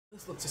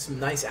Let's look to some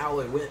nice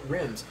alloy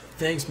rims.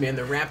 Thanks, man.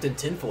 They're wrapped in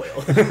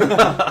tinfoil.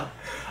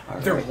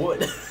 They're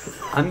wood.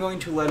 I'm going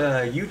to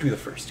let you do the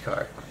first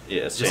car.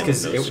 Yeah, just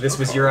because this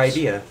was your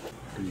idea.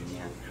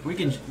 Yeah, we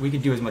can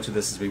do as much of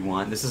this as we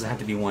want. This doesn't have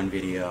to be one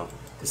video.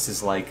 This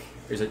is like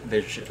there's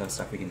a shit ton of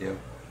stuff we can do.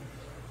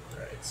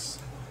 Right.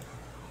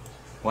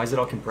 Why is it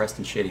all compressed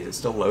and shitty? Is it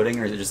still loading,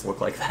 or does it just look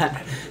like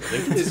that?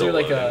 Is there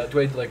like a do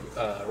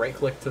I right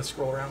click to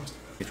scroll around?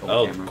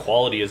 Oh,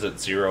 quality is at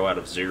 0 out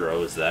of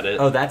 0. Is that it?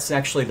 Oh, that's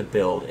actually the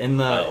build. In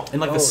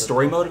the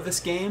story mode of this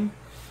game,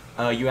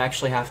 you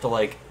actually have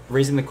to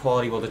raising the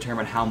quality will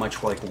determine how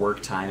much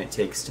work time it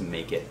takes to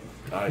make it.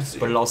 I see.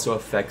 But it also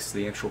affects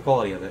the actual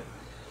quality of it.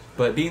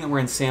 But being that we're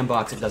in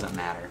sandbox, it doesn't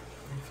matter.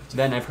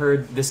 Then I've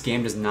heard this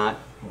game does not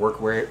work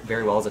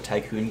very well as a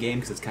tycoon game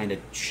because it's kind of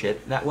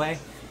shit that way.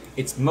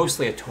 It's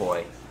mostly a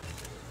toy.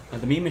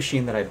 The Meme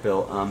machine that I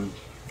built,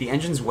 the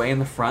engine's way in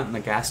the front and the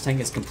gas tank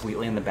is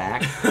completely in the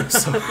back.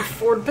 So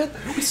Ford Pit.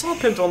 We saw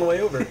Pint on the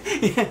way over.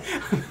 Yeah.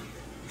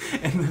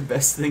 And the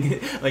best thing,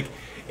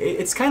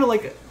 it's kind of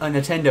like a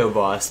Nintendo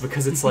boss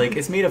because it's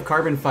it's made of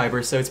carbon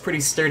fiber, so it's pretty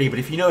sturdy. But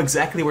if you know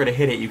exactly where to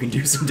hit it, you can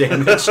do some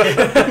damage.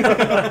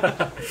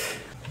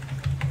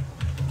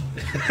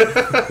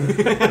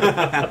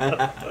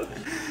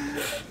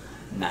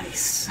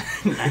 Nice,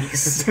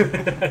 nice.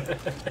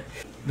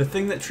 The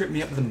thing that tripped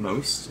me up the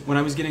most when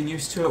I was getting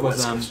used to it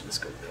was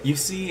you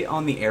see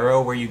on the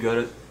arrow where you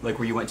go to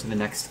where you went to the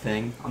next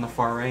thing on the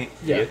far right.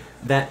 Yeah.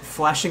 That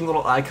flashing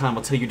little icon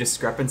will tell you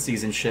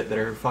discrepancies and shit that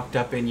are fucked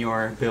up in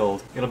your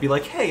build. It'll be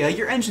like, hey,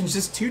 your engine's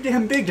just too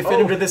damn big to fit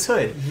into this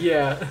hood.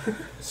 Yeah.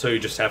 So you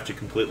just have to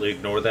completely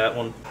ignore that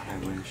one. I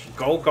wish.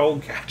 Go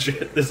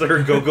gadget. Is there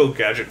a go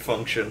gadget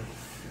function?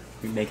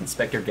 We make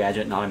Inspector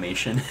Gadget an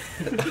automation.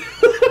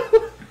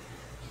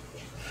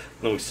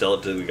 Then we sell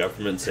it to the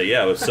government and say,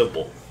 yeah, it was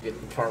simple. Getting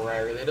far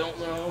right, they don't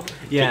know.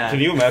 Yeah. Can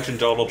you imagine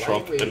Donald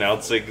Trump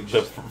announcing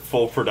the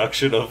full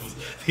production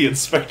of the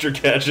Inspector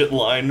Gadget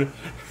line?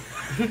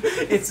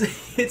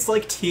 It's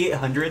like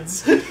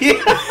T-800s.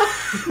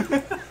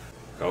 Yeah.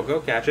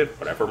 Go gadget.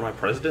 Whatever my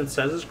president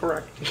says is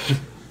correct.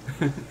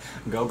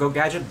 Go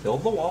gadget.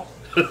 Build the wall.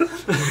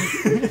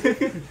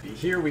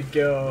 Here we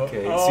go.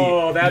 Okay,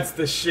 oh, that's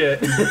the shit.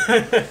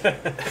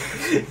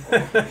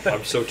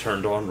 I'm so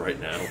turned on right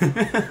now.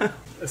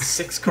 A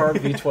 6-carb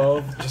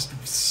V12,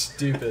 just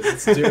stupid.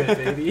 Let's do it,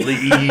 baby.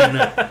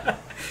 Lean.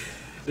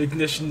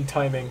 Ignition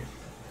timing.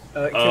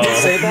 Can you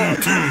say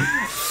that?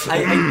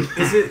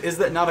 Is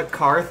that not a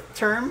car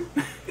term?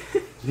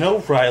 No,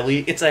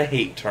 Riley, it's a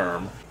hate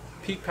term.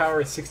 Peak power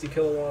is 60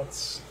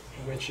 kilowatts,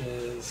 which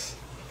is...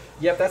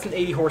 Yep, that's an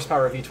 80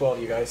 horsepower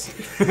V12, you guys.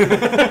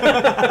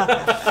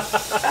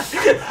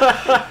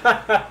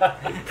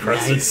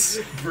 Nice.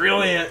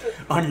 Brilliant.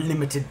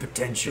 Unlimited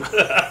potential.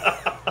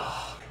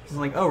 It's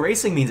like, oh,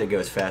 racing means it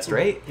goes fast,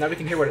 right? Now we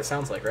can hear what it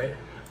sounds like, right?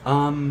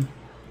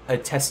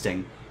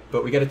 Testing,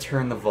 but we gotta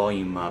turn the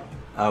volume up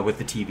with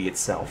the TV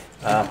itself.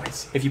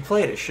 If you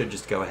play it, it should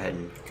just go ahead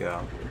and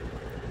go.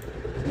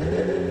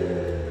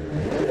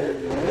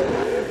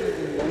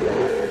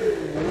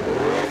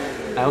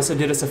 I also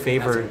did us a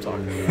favor. That's what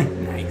I'm talking about.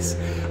 Nice.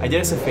 I did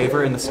us a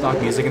favor, and the stock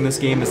music in this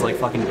game is like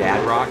fucking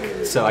dad rock,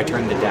 so I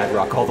turned the dad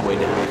rock all the way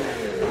down.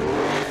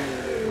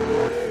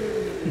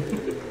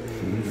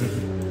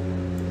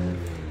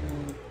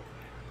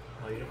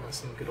 Oh, you don't want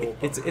some good old...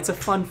 It's a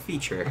fun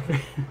feature.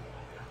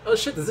 Oh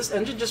shit, does this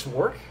engine just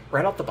work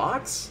right out the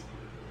box?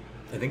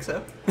 I think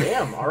so.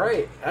 Damn,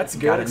 alright. That's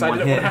good, Got it in because I one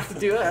didn't want to hit. have to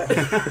do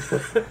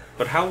that.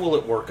 But how will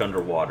it work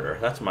underwater?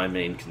 That's my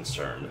main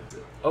concern.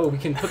 Oh, we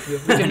can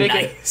make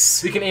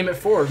Nice. it. We can aim it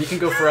forward. We can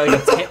go for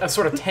a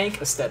sort of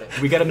tank aesthetic.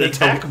 We gotta The make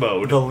attack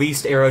mode. the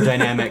least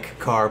aerodynamic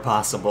car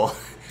possible.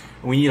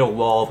 We need a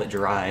wall that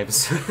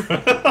drives.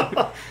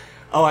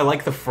 Oh, I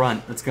like the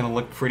front. That's gonna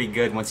look pretty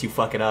good once you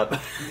fuck it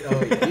up.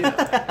 Oh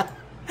yeah.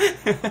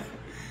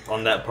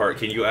 On that part,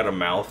 can you add a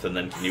mouth and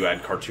then can you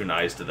add cartoon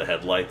eyes to the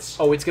headlights?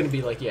 Oh, it's gonna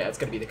be like it's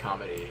gonna be the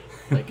comedy.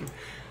 Like.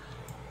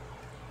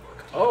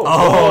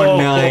 Oh,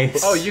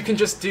 nice. Oh, you can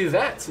just do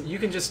that. You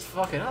can just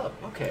fuck it up.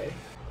 Okay.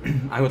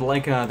 I would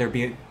like there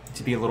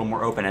to be a little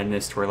more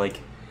open-endedness to where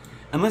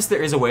unless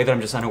there is a way that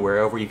I'm just unaware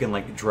of where you can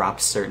drop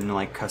certain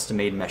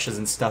custom-made meshes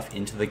and stuff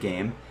into the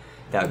game,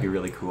 that would be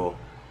really cool.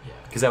 Yeah.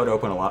 Because that would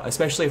open a lot,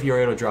 especially if you were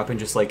able to drop in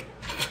just When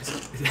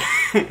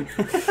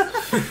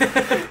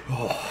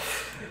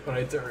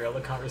I derail the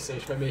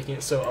conversation by making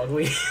it so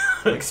ugly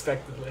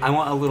unexpectedly. I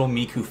want a little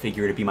Miku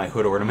figure to be my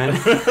hood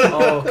ornament.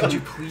 Oh, could you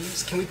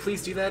please? Can we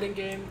please do that in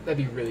game? That'd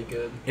be really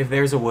good. If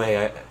there's a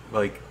way,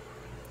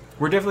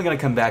 we're definitely gonna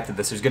come back to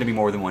this. There's gonna be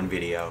more than one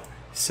video,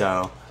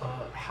 so.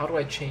 How do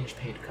I change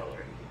paint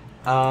color?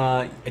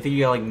 I think you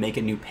gotta make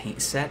a new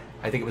paint set.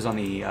 I think it was on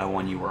the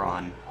one you were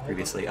on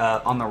previously.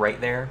 On the right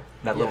there,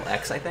 that little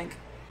X, I think.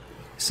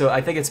 So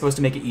I think it's supposed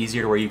to make it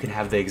easier to where you can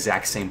have the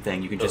exact same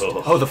thing. You can just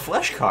the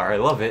flesh car. I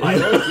love it. I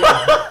know,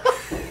 yeah.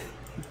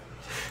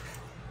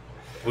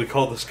 We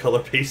call this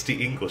color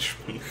pasty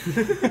Englishman.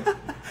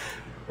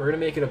 We're gonna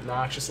make it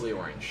obnoxiously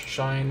orange.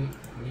 Shine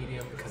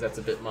medium because that's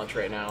a bit much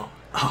right now.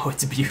 Oh,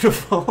 it's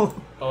beautiful.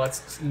 Oh,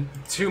 that's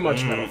too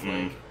much metal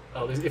flake.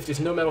 Oh, if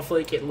there's no metal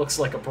flake, it looks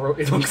like it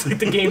looks like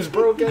the game's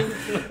broken.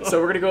 So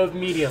we're gonna go with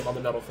medium on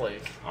the metal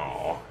flake.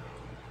 Aw.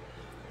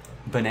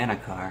 Banana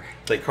car.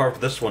 They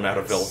carved this one out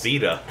of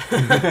Velveeta.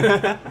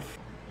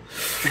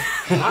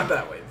 Not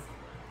that way.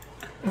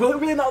 Will it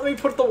really not let me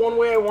put it the one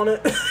way I want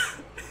it?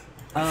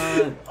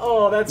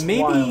 Oh, that's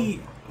maybe. wild.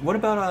 What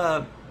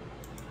about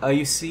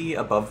you see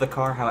above the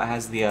car how it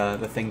has the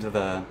thing to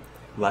the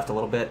left a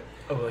little bit?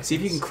 Oh, like see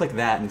if you this? can click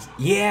that and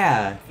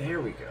yeah,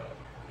 There we go.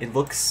 it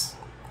looks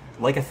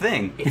like a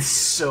thing. It's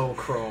so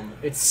chrome.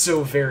 It's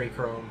so very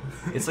chrome.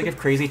 It's like if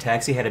Crazy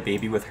Taxi had a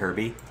baby with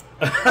Herbie.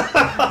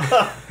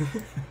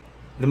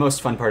 The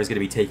most fun part is going to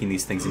be taking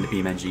these things into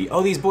BeamNG.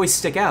 Oh, these boys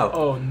stick out.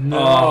 Oh no.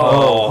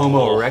 Oh,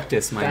 Homo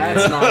erectus, my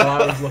That's man. not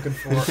what I was looking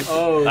for.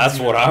 Oh, That's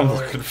dear what I'm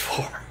Lord. looking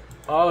for.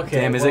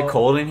 Okay. Damn, is it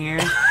cold in here?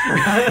 We're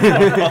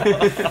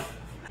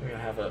gonna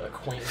have a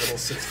quaint little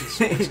 60s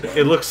sports car.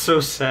 It looks so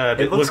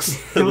sad. It looks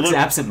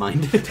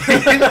absent-minded.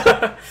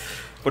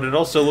 But it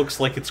also looks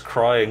like it's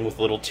crying with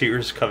little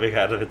tears coming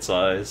out of its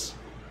eyes.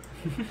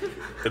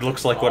 It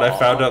looks like when I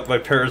found out my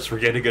parents were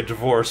getting a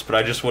divorce, but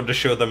I just wanted to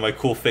show them my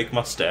cool fake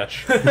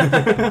mustache.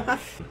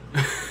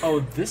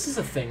 Oh, this is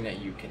a thing that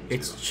you can do.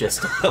 It's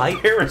just a A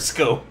pipe.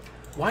 periscope.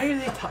 Why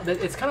are they?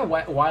 It's kind of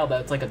wild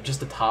that it's like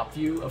just a top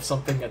view of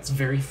something that's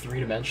very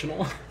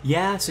three-dimensional.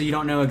 Yeah, so you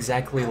don't know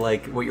exactly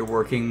like what you're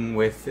working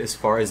with as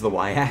far as the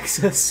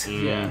y-axis.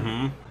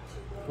 Yeah.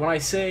 When I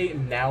say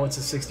now it's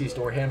a 60s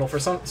door handle, for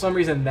some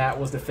reason that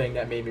was the thing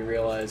that made me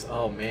realize,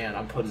 oh man,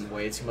 I'm putting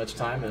way too much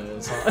time into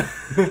this.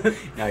 Huh?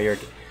 No, you're.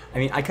 I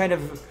mean, I kind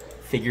of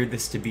figured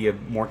this to be a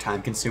more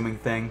time-consuming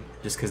thing,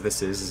 just because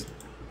this is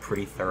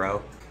pretty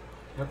thorough.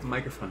 What the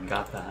microphone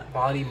got that?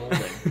 Body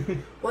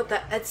molding. What, the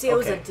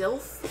Ezio's Okay. a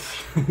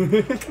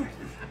DILF?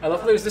 I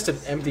love how there's just an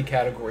empty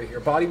category here.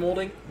 Body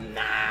molding?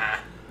 Nah.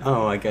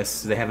 Oh, I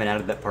guess they haven't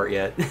added that part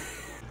yet.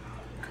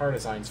 Car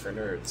designs for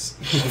nerds.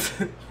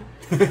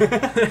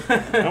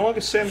 How long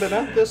has Sam been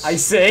at this? I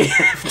say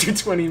after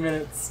 20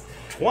 minutes.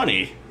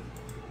 20.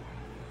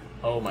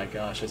 Oh my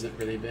gosh, has it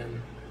really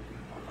been?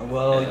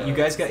 Well, you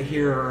guys got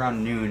here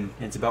around noon.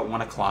 And it's about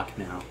 1 o'clock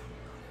now.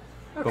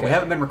 Okay. But we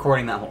haven't been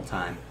recording that whole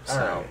time. So,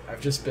 Alright,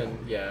 I've just been,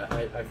 yeah,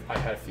 I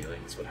had a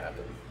feeling this would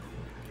happen.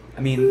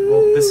 I mean,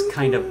 well, this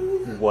kind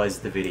of was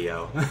the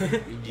video.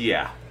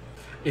 Yeah.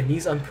 In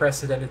these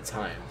unprecedented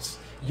times,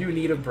 you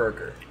need a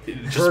burger.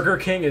 Just- Burger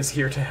King is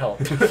here to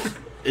help.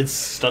 Its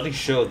studies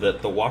show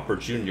that the Whopper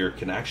Jr.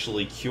 can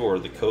actually cure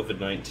the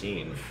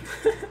COVID-19.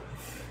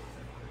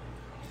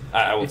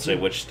 I won't say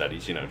which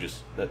studies, you know,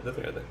 just they're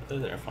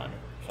there, fine.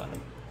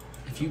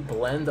 If you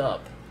blend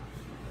up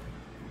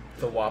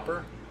the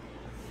Whopper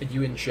and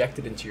you inject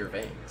it into your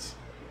veins,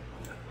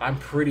 I'm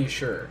pretty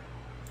sure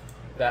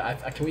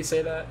that can we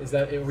say that? Is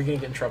that are we gonna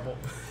get in trouble?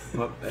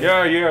 Well,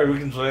 Yeah, we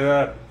can say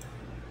that.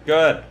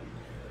 Good.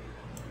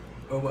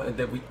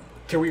 that we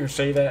Can we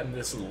say that in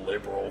this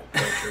liberal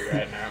country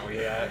right now?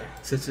 Yeah.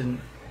 such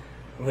an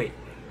wait.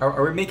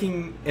 Are we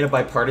making it a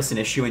bipartisan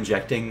issue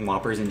injecting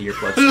Whoppers into your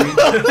bloodstream?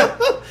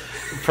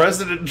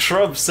 President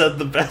Trump said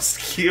the best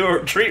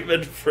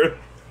treatment for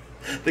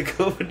the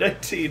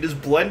COVID-19 is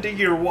blending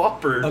your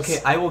Whoppers. Okay,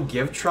 I will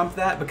give Trump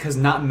that because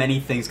not many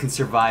things can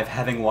survive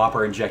having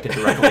Whopper injected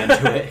directly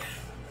into it.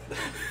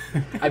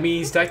 I mean,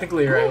 he's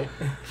technically right.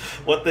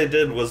 What they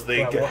did was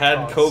they At what had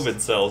cost? COVID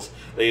cells.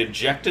 They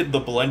injected the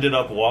blended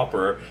up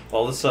Whopper.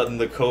 All of a sudden,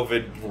 the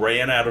COVID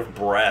ran out of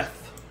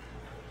breath,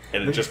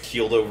 and it just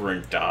keeled over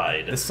and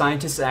died. The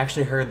scientists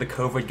actually heard the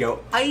COVID go,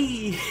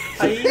 "Aye."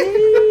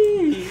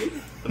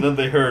 And then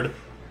they heard,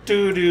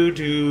 do do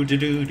do do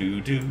do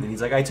do do. And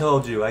he's like, I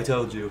told you.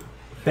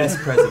 Best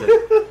president.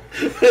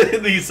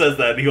 And he says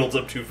that, and he holds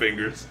up 2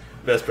 fingers.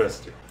 Best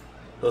president.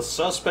 The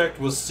suspect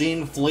was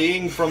seen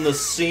fleeing from the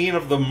scene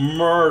of the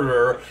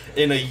murder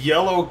in a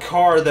yellow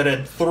car that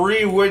had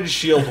 3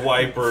 windshield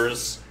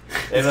wipers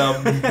and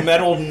a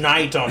metal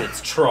knight on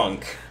its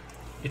trunk.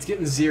 It's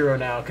getting 0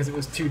 now because it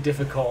was too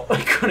difficult.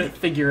 I couldn't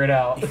figure it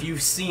out. If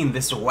you've seen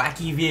this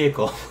wacky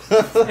vehicle,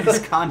 please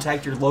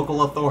contact your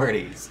local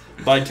authorities.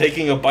 By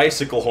taking a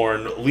bicycle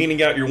horn,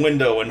 leaning out your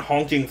window, and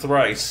honking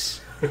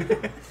thrice.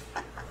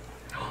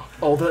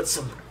 Oh, that's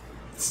some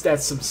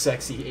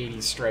sexy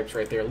 80s stripes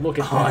right there. Look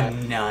at Oh, that.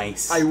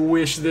 nice. I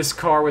wish this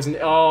car was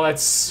oh,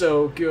 that's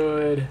so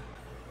good.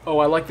 Oh,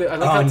 I like how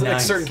nice.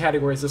 like certain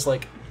categories just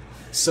like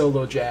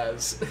solo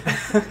jazz.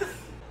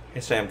 Hey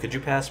Sam, could you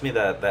pass me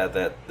that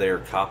their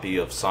copy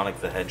of Sonic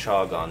the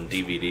Hedgehog on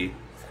DVD?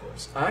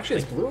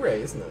 Actually, it's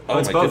Blu-ray, isn't it? Oh,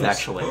 it's my both, goodness.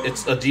 actually.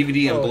 It's a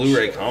DVD and Oh,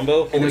 Blu-ray shit.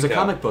 combo. And there's a Holy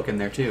cow. comic book in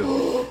there,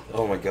 too.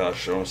 Oh my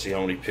gosh, I want to see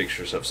how many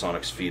pictures have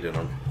Sonic's feet in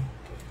them.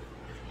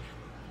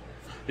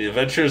 The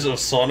Adventures of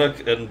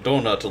Sonic and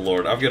Donut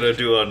Lord. I'm going to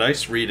do a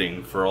nice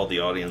reading for all the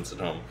audience at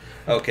home.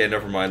 Okay,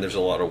 never mind, there's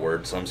a lot of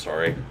words, I'm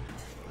sorry.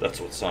 That's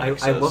what Sonic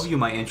I says. love you,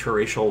 my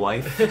interracial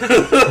wife.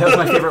 That was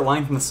my favorite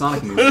line from the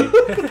Sonic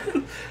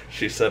movie.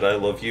 She said, I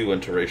love you,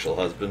 interracial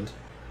husband.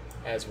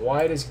 As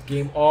wide as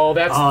game. Oh,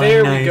 that's Oh,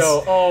 there nice. we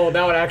go. Oh,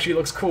 now it actually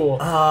looks cool.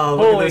 Oh,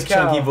 look Holy at those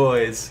cow. chunky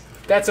boys.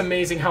 That's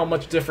amazing how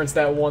much difference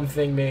that one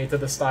thing made to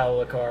the style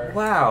of the car.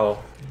 Wow.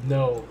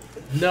 No,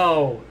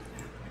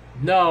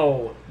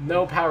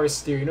 no power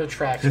steering, no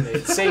traction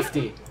aid,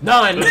 safety,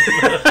 none.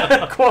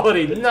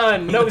 Quality,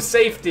 none. No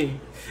safety.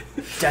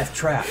 Death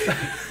trap.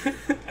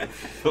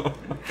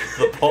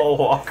 The Paul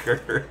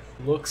Walker.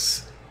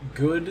 Looks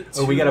good.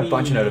 Oh, we got a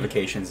bunch of me.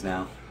 notifications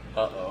now.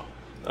 Uh-oh.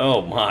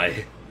 Oh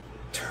my.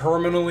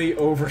 Terminally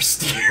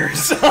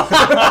oversteers.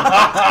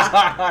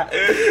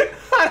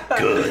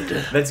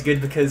 Good. That's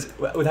good because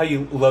with how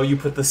low you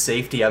put the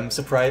safety, I'm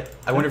surprised.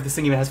 I wonder if this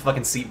thing even has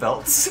fucking seat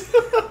belts.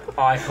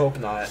 I hope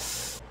not.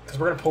 Because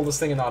we're going to pull this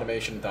thing in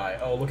automation and die.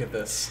 Oh, look at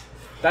this.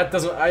 That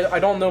doesn't... I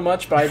don't know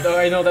much, but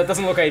I know that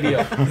doesn't look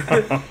ideal.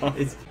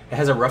 It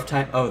has a rough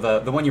time. Oh,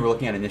 the one you were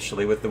looking at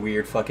initially with the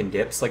weird fucking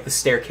dips, like the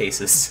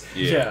staircases.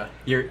 Yeah.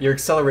 Your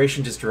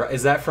acceleration just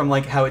is that from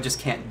like how it just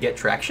can't get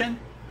traction?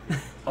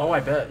 Oh, I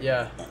bet,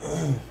 yeah.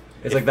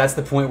 It's like that's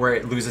the point where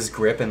it loses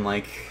grip and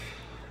like.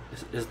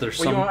 Is there Well,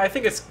 some? you know, I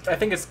think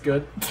it's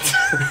good.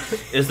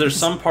 Is there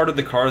some part of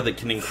the car that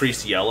can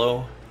increase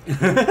yellow?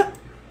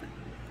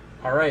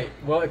 All right.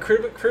 Well, it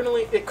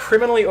criminally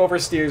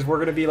oversteers. We're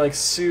gonna be like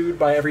sued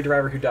by every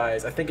driver who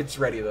dies. I think it's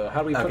ready though.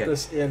 How do we put Okay.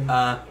 this in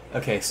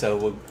Okay, so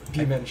we'll.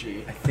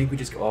 BeamNG? I think we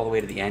just go all the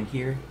way to the end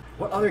here.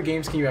 What other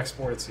games can you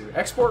export it to?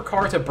 Export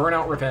car to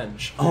Burnout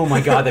Revenge Oh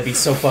my god, that'd be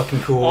so fucking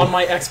cool. on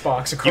my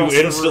Xbox You across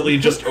the instantly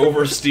room. just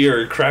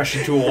oversteer and crash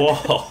into a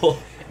wall.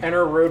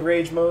 Enter road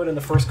rage mode, and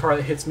the first car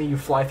that hits me, you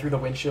fly through the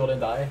windshield and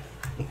die.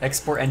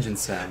 Export engine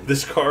sound.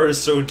 This car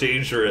is so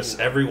dangerous,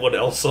 everyone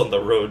else on the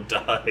road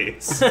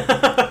dies. Is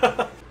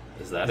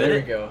that There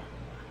it? you go.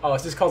 Oh,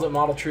 it just calls it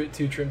Model 2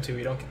 Trim 2.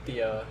 You don't get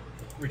the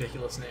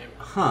ridiculous name.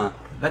 Huh?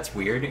 That's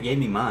weird. It gave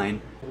me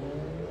mine.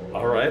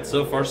 Alright,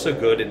 so far so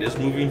good. It is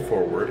moving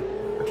forward.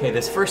 Okay,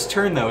 this first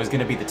turn though is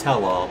gonna be the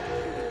tell-all.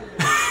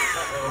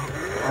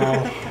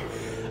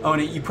 Oh,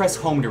 and you press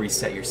home to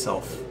reset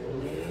yourself.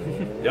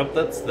 Yep,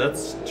 that's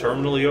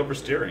terminally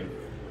oversteering.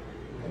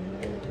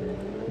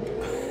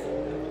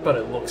 But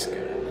it looks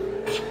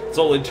good. It's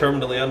only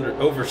terminally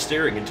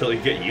oversteering until you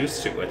get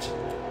used to it.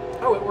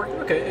 Oh, it worked.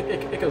 Okay,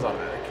 it goes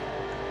automatic.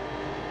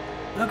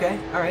 Okay,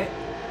 all right.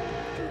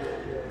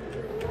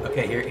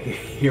 Okay,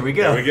 here we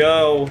go. There we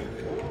go.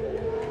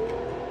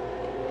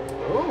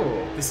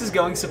 Oh. This is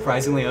going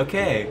surprisingly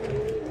okay.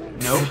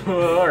 Nope.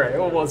 Alright,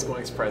 well, it was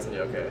going surprisingly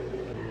okay.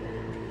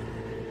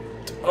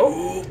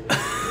 Oh!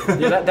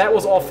 Yeah, that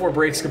was all four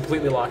brakes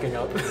completely locking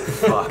up.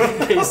 Fuck.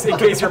 in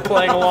case you're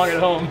playing along at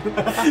home.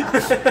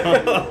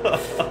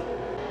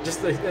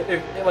 Just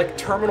like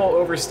terminal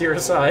oversteer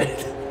aside.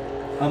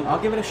 I'll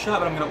give it a shot,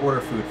 but I'm gonna order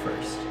food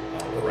first.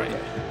 Alright.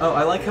 Oh,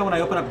 I like how when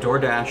I open up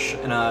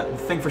DoorDash, and the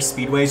thing for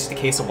Speedway is just a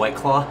case of White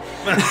Claw.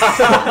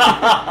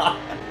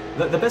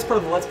 The best part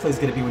of the Let's Play is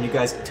going to be when you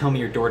guys tell me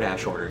your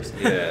DoorDash orders.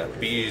 Yeah,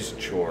 bees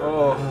chore.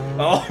 Oh,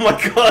 Oh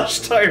my gosh,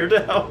 tire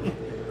down.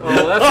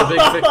 oh, that's a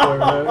big thick boy.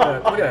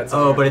 Look at that.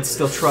 Oh, but it's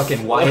still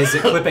trucking. Why is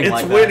it clipping It's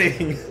like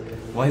winning. that?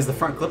 Why is the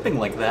front clipping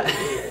like that?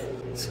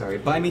 Sorry,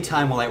 buy me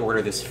time while I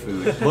order this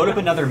food. Load up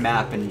another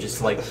map and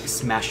just, like,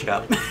 smash it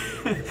up.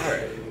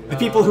 Alright. The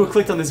people who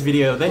clicked on this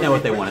video, they know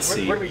what they want to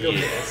see. Where do we go with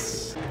Yes.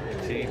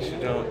 this? Teach you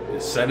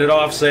don't. Send it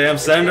off, Sam.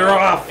 Send her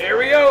off. Here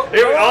we go!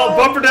 Here we- oh,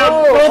 bumper down.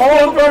 Oh, Both all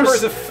the bumpers.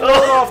 bumpers have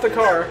flown off the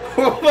car.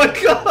 Oh my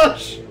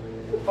gosh.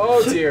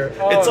 Oh dear.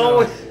 Oh, It's no.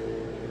 always.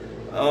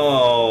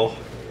 Oh.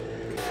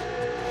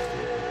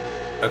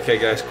 Okay,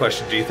 guys.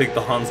 Question: do you think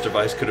the Hans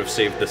device could have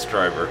saved this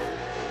driver?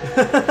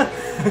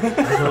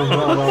 I don't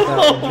know about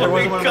that one. There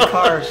wasn't one in the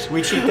car.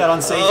 We cheaped out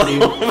on safety.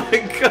 Oh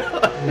my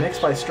god.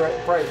 Mixed by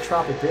Bright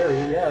Tropic Berry,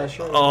 yeah,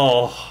 sure.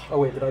 Oh, Oh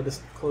wait, did I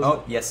just close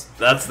Oh, yes.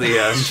 that's the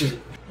end. it?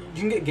 You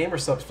can get gamer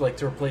subs for, like,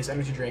 to replace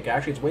energy drink.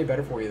 Actually, it's way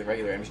better for you than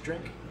regular energy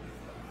drink.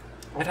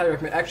 I'd highly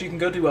recommend. Actually, you can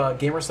go to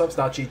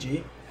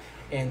gamersubs.gg,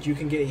 and you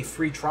can get a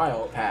free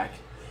trial pack.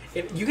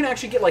 You can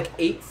actually get like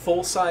 8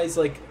 full-size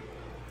like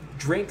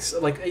drinks,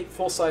 like 8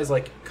 full-size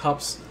like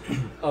cups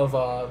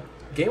of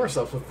gamer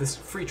subs with this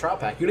free trial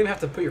pack. You don't even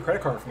have to put your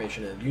credit card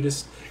information in. You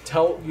just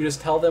tell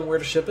them where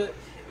to ship it,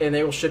 and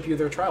they will ship you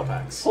their trial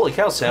packs. Holy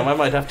cow, Sam! I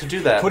might have to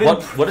do that. Put in-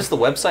 What is the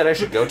website I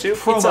should go to?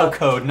 Promo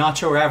code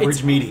Nacho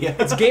Average Media.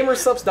 It's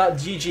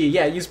gamersubs.gg.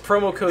 Yeah, use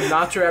promo code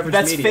NachoAverageMedia.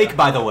 That's fake,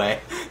 by the way.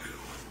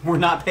 We're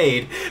not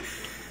paid.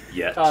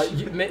 Yet.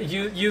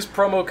 You use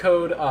promo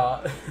code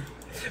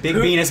Big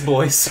Venus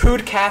boys.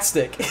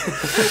 Foodcastic.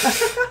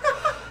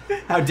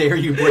 How dare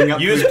you bring up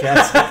Use-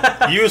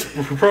 Foodcast? Use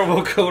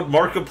promo code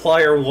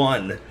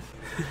Markiplier1.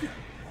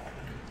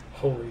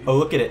 Holy. Oh,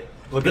 look at it.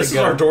 Look This at is it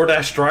go. our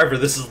DoorDash driver.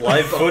 This is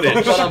live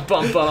footage.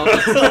 Bum.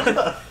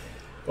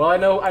 Well, I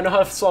know how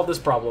to solve this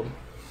problem.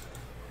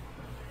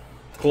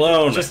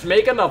 Clone. Just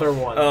make another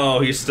one. Oh,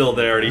 he's still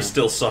there and he's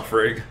still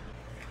suffering.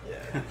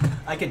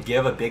 I could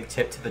give a big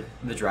tip to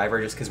the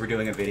driver just because we're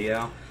doing a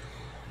video.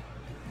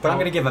 But I'm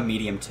going to give a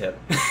medium tip.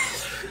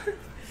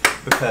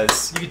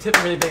 Because... You could tip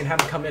him really big and have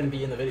him come in and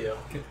be in the video.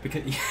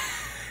 because Yeah.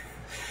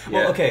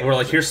 Well, okay. We're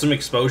like, here's some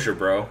exposure,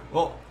 bro.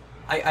 Well,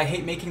 I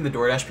hate making the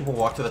DoorDash people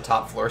walk to the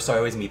top floor, so I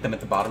always meet them at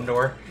the bottom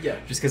door. Yeah.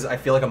 Just because I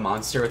feel like a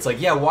monster. It's like,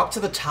 yeah, walk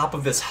to the top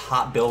of this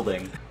hot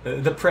building.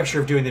 The pressure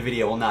of doing the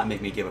video will not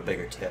make me give a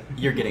bigger tip.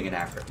 You're getting an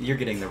average. You're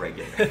getting the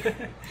regular.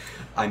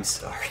 I'm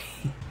sorry.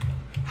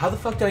 How the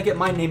fuck did I get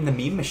my name the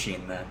meme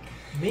machine then?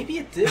 Maybe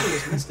it did. We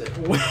just missed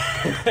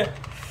it.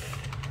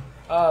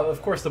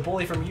 Of course, the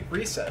bully from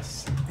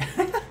Recess.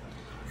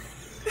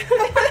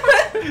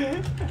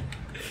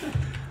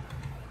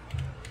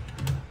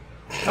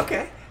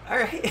 Okay. All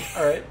right.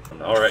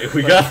 All right,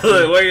 we got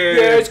the.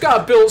 Yeah, it's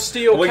got billet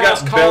steel. We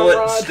cast got billet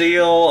Conrod.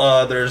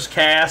 steel. There's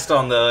cast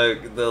on the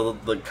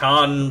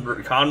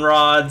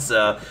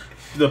Conrods.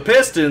 The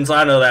pistons,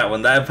 I know that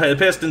one. That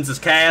pistons is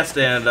cast,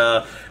 and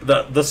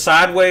the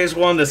sideways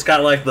one that's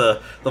got like the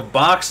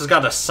box has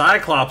got a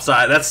Cyclops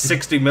eye. That's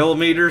 60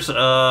 millimeters.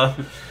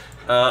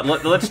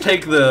 Let's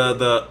take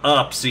the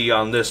up-C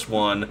on this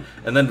one,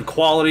 and then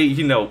quality.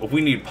 You know, we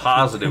need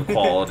positive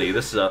quality.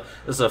 This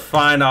is a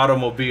fine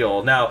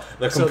automobile. Now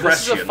the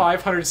compression. So this is a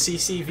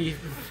 500cc V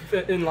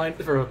inline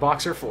for a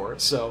Boxer 4.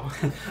 So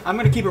I'm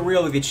gonna keep it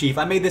real with you, Chief.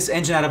 I made this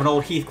engine out of an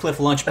old Heathcliff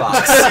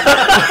lunchbox.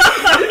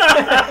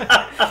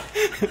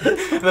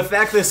 The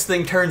fact this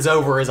thing turns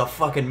over is a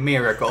fucking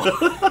miracle.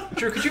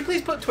 Drew, could you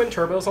please put twin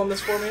turbos on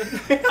this for me?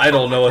 I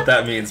don't know what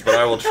that means, but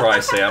I will try,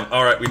 Sam.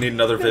 All right, we need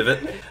another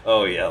pivot.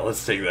 Oh yeah,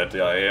 let's take that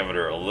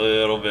diameter a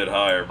little bit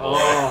higher, boy.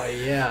 Oh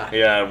yeah.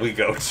 Yeah, we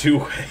go 2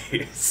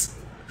 ways.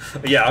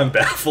 Yeah, I'm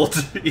baffled.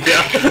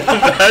 Yeah,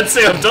 I'd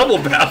say I'm double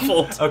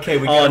baffled. Okay,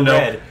 we got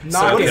red.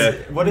 Not Okay.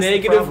 okay. What is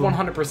Negative the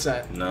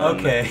 100%. None.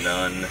 Okay.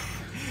 None.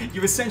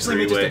 You essentially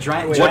made just a Three-way.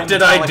 giant. What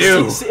did I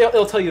do? See,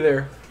 it'll tell you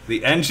there.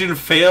 The engine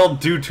failed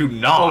due to Oh,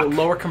 knock.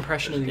 lower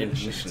compression in the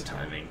Ignition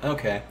timing.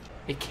 Okay.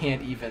 It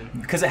can't even.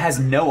 Because it has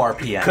no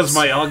RPMs. Because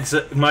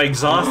my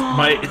exhaust,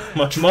 my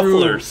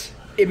mufflers.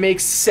 It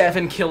makes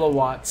 7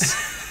 kilowatts.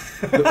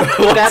 What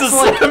does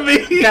that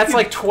mean? That's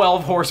like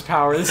 12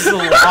 horsepower. This is a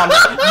lawn.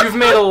 You've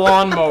made a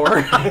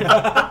lawnmower.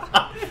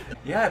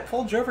 Yeah, I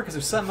pulled you over because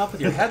there's something up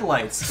with your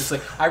headlights. It's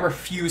like, I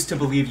refuse to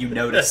believe you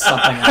noticed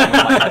something wrong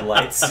with my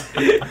headlights.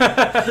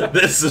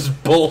 This is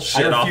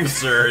bullshit, I refuse-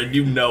 officer, and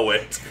you know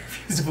it. I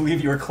refuse to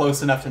believe you were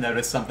close enough to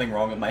notice something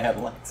wrong with my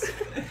headlights.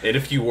 And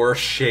if you were,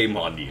 shame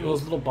on you.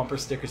 Those little bumper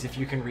stickers, if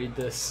you can read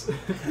this.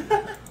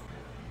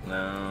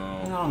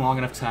 No. Not a long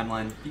enough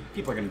timeline.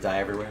 People are gonna die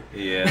everywhere.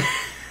 Yeah.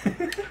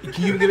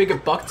 Can you make a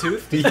buck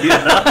tooth?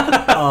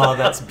 Yeah. Oh,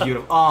 that's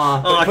beautiful.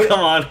 Aw. Oh, But- come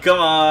on, come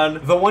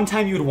on. The one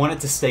time you'd want it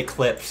to stay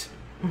clipped.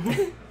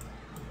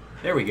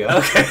 There we go.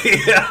 Okay,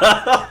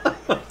 yeah.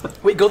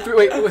 Wait, go through.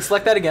 Wait,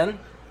 select that again.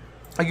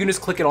 You can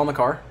just click it on the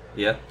car.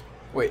 Yeah.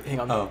 Wait, hang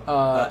on.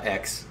 Oh,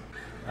 X.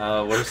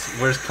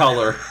 Where's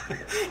color?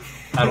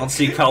 I don't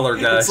see color,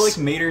 guys. It's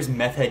like Mater's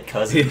meth head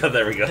cousin. Yeah,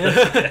 there we go.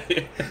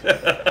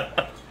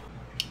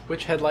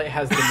 Which headlight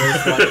has the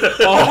most light?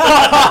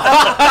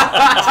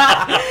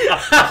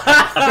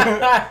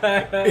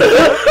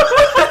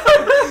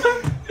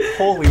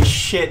 Holy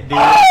shit, dude.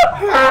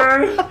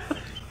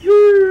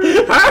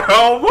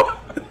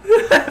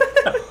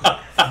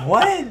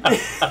 What?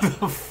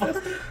 The fuck?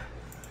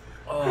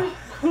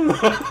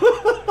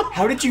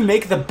 How did you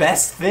make the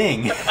best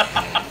thing?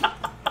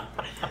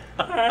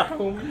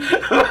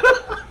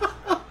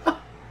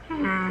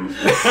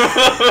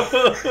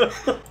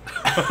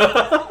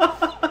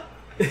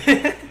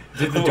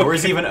 Did the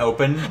doors even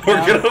open? We're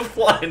now? gonna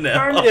fly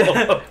now.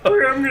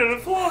 I'm gonna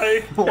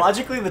fly.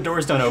 Logically, the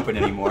doors don't open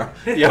anymore.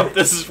 Yep,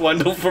 this is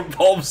Wendell from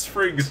Palm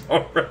Springs,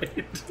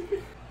 alright.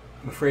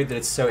 I'm afraid that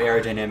it's so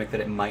aerodynamic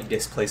that it might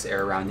displace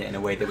air around it in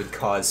a way that would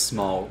cause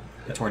small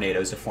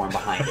tornadoes to form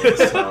behind it.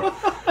 So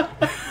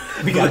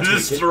we The got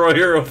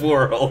destroyer of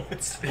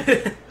worlds.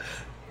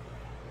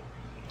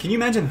 Can you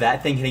imagine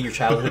that thing hitting your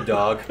childhood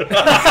dog? Can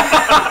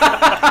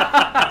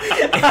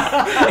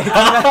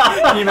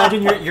you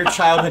imagine your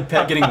childhood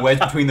pet getting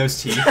wedged between those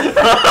teeth?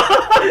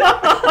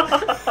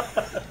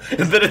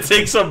 And then it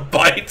takes a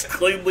bite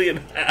cleanly in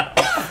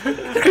half.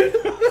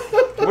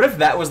 What if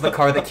that was the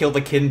car that killed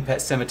the kid in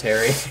Pet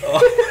Cemetery?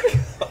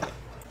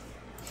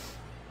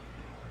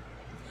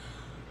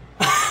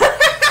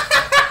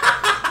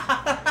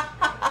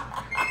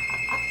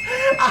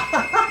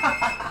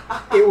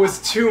 It was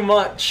too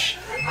much.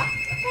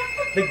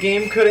 The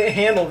game couldn't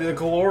handle the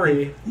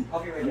glory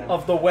I'll be right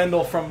of the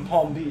Wendell from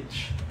Palm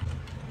Beach.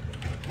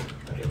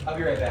 I'll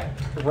be right back.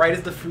 Right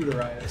as the food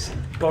arrives.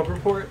 Bug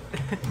report.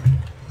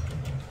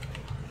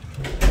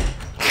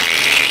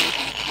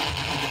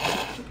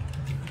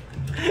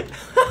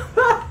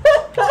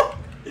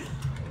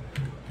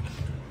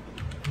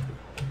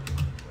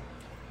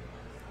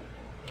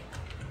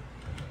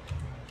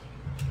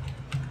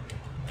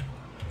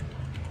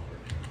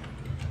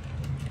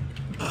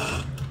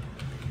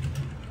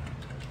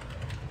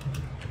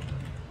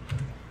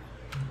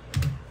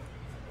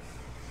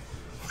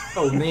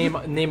 Oh, name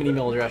and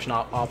email address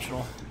not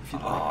optional.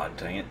 Aw,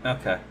 dang it.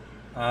 Okay.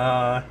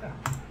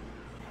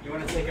 You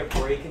want to take a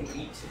break and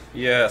eat?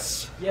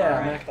 Yes. Yeah,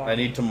 Alright. Mac. I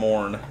need to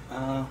mourn.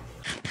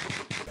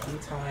 one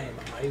time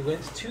I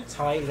went to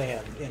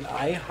Thailand and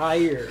I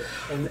hired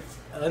an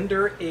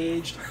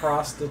underage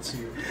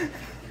prostitute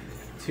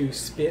to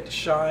spit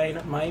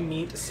shine my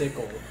meat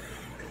sickle.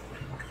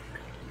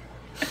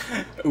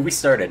 We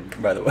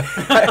started, by the way.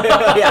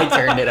 I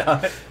turned it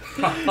on.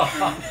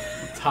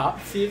 Top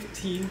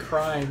 15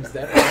 crimes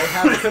that I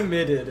have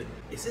committed.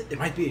 Is it? It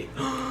might be.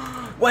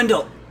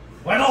 Wendell!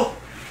 Wendell!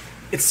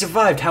 It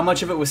survived. How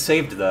much of it was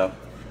saved, though?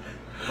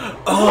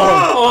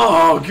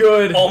 Oh,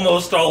 good.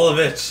 Almost all of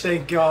it.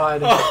 Thank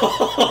God.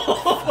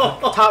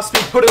 Top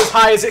speed, put it as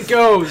high as it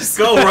goes.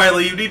 Go,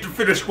 Riley. You need to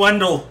finish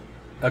Wendell.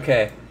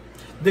 Okay.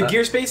 The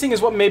gear spacing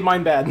is what made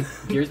mine bad.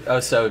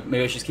 So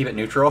maybe I should just keep it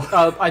neutral?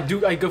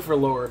 I go for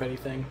lower, if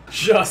anything.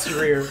 Just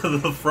rear.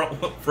 The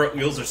front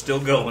wheels are still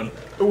going.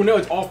 Oh no,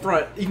 it's all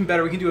front. Even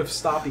better, we can do a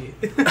stoppie.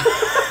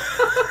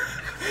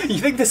 You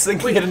think this thing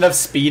can get enough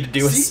speed to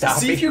do a stoppie?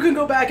 See if you can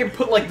go back and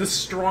put like the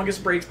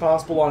strongest brakes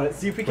possible on it.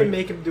 See if we can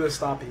make him do a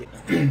stoppie.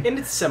 And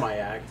it's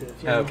semi-active.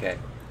 You know? Okay.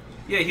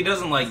 Yeah, he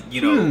doesn't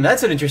you know...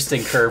 That's an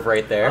interesting curve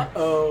right there.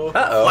 Uh-oh.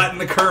 Uh-oh. Flatten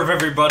the curve,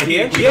 everybody.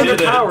 The engine has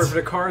the power for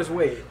the car's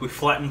weight. We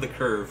flattened the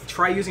curve.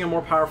 Try using a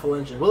more powerful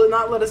engine. Will it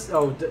not let us...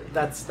 Oh,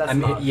 that's I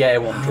mean, not... yeah,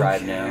 it won't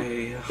drive now.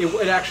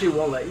 It actually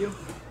won't let you?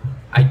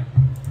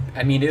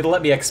 I mean, it'll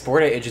let me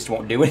export it, it just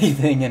won't do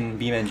anything in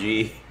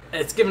BeamNG.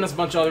 It's given us a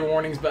bunch of other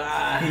warnings, but...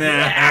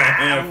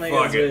 Nah,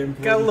 fuck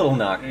it. Got a little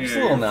knock. Just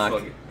a little knock.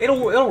 fuck it.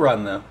 It'll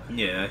run, though.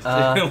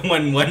 Yeah,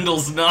 when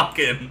Wendell's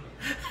knocking.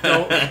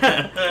 Oh.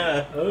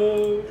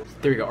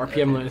 There we go,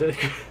 RPM limit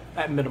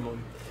at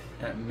minimum.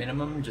 At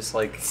minimum, just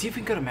like... See if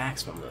we can go to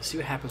maximum, though. See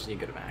what happens when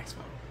you go to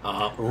maximum.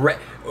 Oh!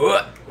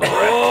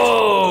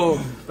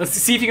 Let's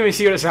see if you can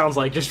see what it sounds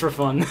like, just for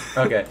fun.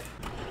 Okay.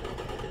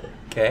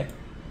 Okay.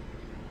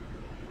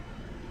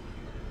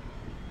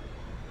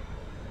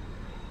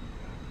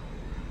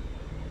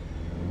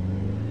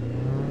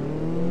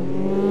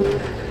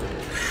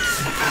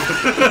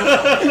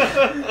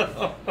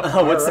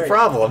 What's the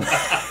problem?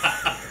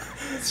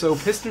 So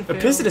piston The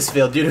failed. piston has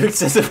failed due to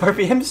excessive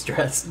RPM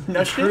stress.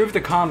 No shit. Improve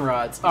the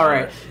conrods.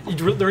 Alright.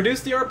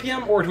 Reduce the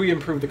RPM, or do we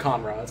improve the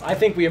conrods? I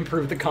think we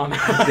improve the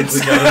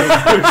conrods.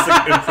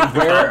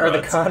 Where are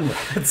the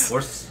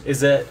conrods? Is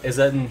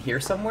that in here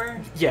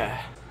somewhere?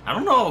 Yeah. I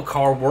don't know how a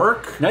car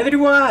work. Neither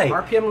do I.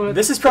 RPM limit.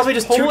 This is probably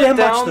just pull too it damn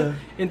much. down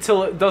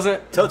until it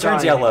doesn't... Till it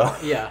turns die. yellow.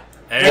 Yeah.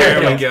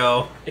 There we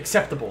go.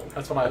 Acceptable.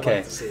 That's what I Okay.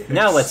 like to see.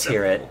 Now let's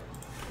hear it.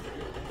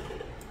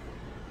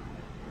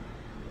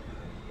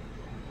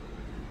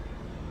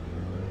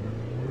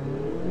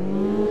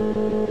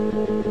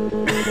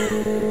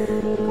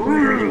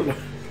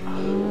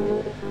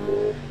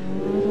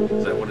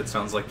 Is that what it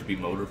sounds like to be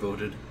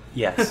motorboated?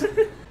 Yes.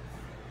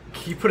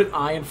 Can you put an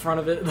I in front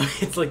of it?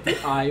 It's like the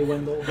I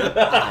Wendell.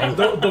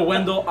 the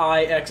Wendell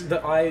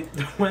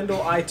the Wendell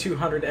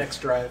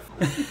I200X-drive.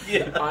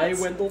 Yes. I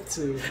Wendell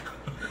 2.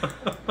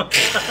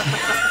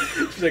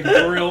 Just a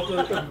grill,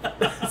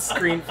 a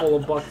screen full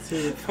of buck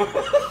tooth.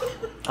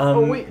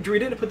 Oh wait, we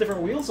didn't put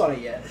different wheels on it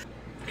yet.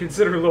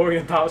 Consider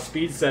lowering the top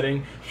speed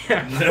setting.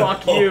 Yeah,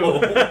 fuck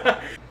you.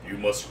 You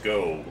must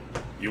go.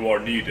 You are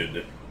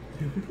needed.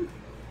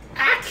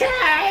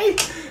 Okay.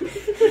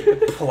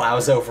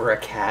 Plows over a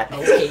cat.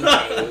 Okay,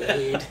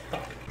 Jade.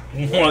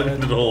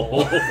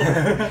 Wendell.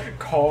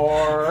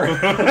 Car.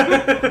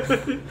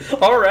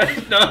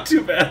 Alright, not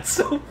too bad.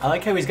 So I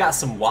like how he's got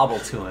some wobble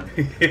to him.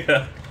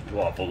 yeah.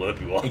 Wobble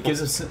it, wobble. It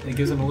gives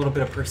him a little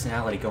bit of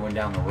personality going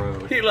down the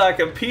road. He like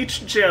a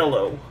peach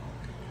jello.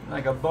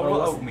 Like a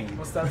bowl of oatmeal.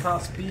 What's that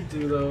top speed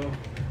do though?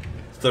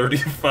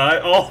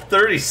 35. Oh,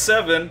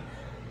 37.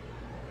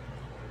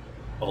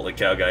 Holy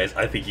cow, guys.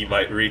 I think he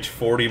might reach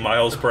 40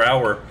 miles per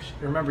hour.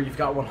 Remember, you've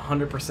got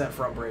 100%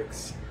 front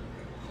brakes.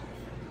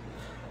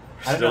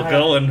 I don't Still know how-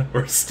 going.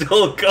 We're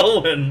still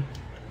going.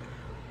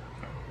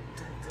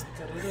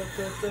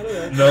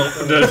 No.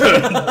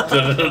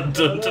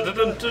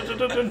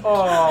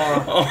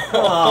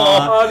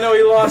 Oh no,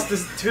 he lost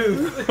his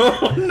tooth.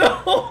 Oh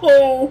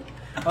no!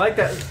 I like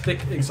that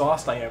thick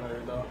exhaust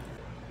diameter though.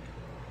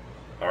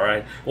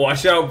 Alright,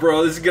 watch out,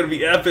 bro. This is gonna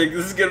be epic.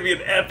 This is gonna be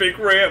an epic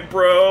ramp,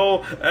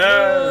 bro.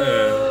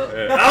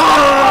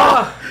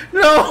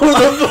 No!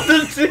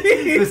 The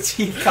teeth! The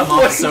teeth come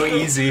off so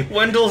easy.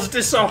 Wendell's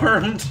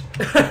disarmed.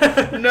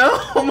 No,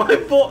 my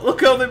boy.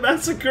 Look how they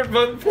massacred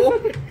my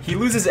boy. He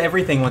loses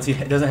everything once he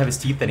doesn't have his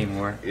teeth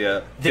anymore.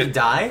 Yeah. Did he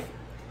die?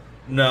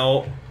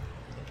 No.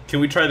 Can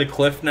we try the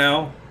cliff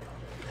now?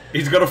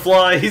 He's gonna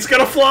fly. He's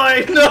gonna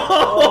fly. No.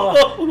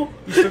 Oh,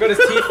 he still got his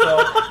teeth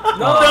though.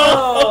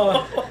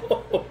 No.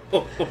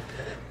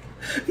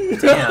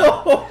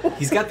 Damn.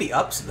 He's got the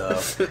ups though.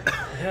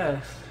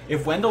 Yeah.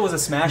 If Wendell was a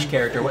Smash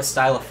character, what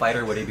style of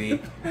fighter would he be?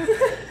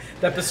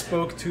 That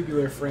bespoke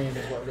tubular frame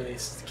is what really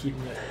is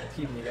keeping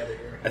together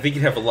here. I think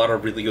he'd have a lot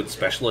of really good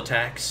special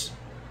attacks.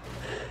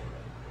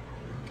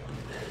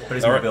 But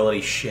his All right.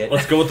 mobility shit.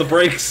 Let's go with the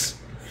brakes.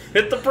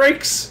 Hit the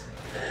brakes.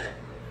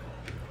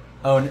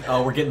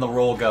 Oh, we're getting the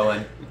roll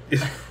going.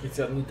 It's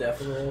on the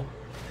death roll.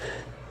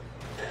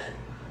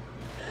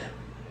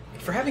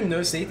 For having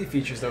no safety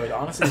features, though, it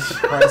honestly is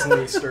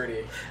surprisingly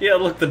sturdy. Yeah,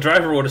 look, the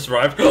driver would have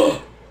survived.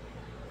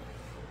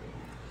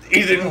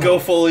 He didn't go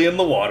fully in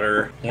the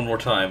water. One more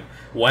time.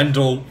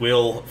 Wendell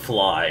will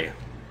fly.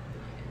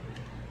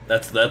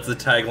 That's the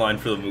tagline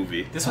for the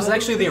movie. This was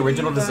actually the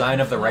original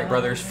design of the Wright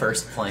brothers'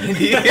 first plane.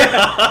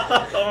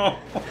 Yeah.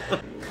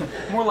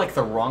 More like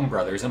the Wrong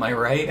brothers, am I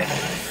right?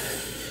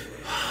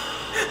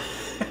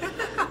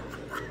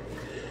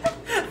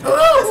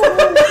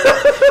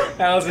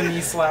 That was a knee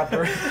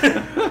slapper.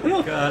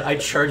 God, I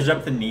charged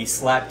up the knee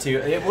slap too.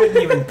 It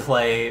wouldn't even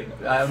play.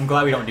 I'm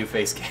glad we don't do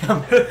face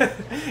cam.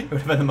 It would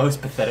have been the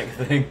most pathetic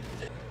thing.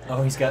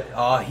 Oh, he's got.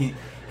 Oh,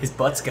 his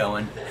butt's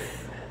going.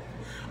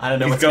 I don't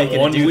know He's what's got making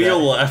one him do wheel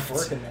that. left.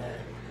 Working there.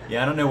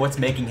 Yeah, I don't know what's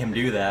making him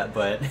do that,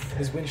 but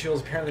His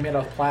windshield's apparently made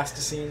out of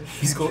plasticine.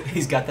 he's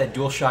got that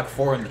DualShock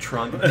 4 in the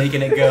trunk,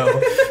 making it go.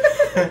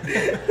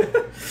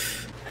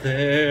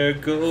 There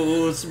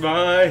goes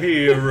my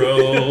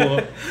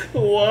hero.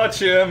 Watch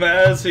him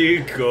as he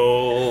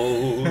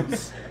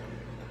goes.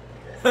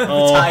 The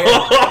tire,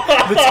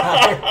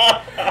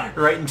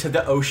 right into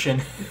the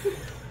ocean.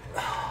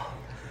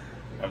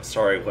 I'm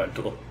sorry,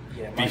 Wendell.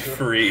 Yeah, Be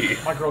free.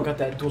 My girl got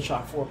that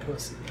DualShock 4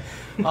 pussy.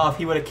 Oh, if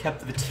he would have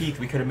kept the teeth,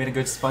 we could have made a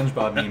good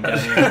SpongeBob meme down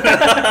here.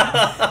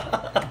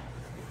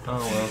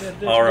 Oh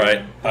well.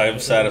 Alright, I'm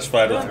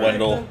satisfied with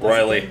Wendell.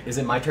 Riley, Is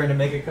it my turn to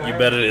make a car? you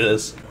bet it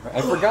is. I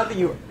forgot that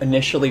you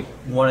initially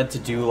wanted to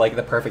do like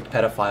the perfect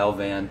pedophile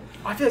van.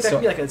 I feel like that So-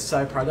 could be like a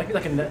side project.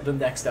 That could be like the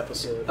next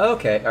episode.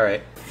 Okay, all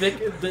right.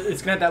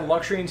 It's gonna have that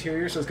luxury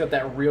interior, so it's got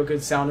that real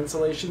good sound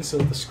insulation, so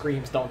the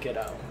screams don't get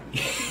out.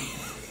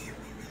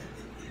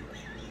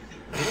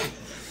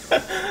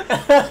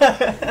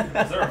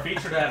 Is there a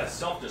feature that had a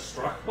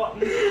self-destruct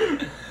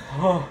button?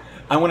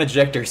 I want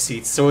ejector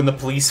seats, so when the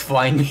police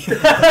find me,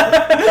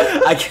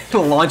 I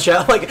can launch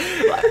out like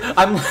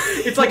I'm.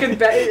 It's like in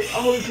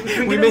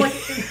can we make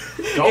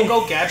it like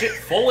Go gadget,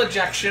 full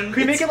ejection.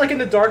 can we make it like in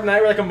the Dark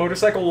Knight where like a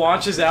motorcycle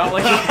launches out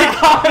like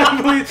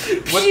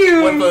with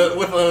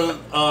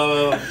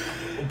a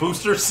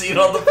booster seat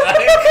on the back?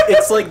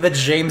 It's like the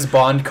James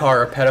Bond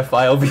car of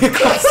pedophile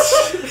vehicles.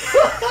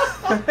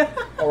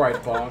 All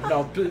right, Bob.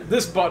 Now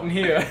this button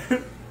here.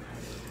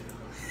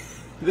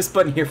 This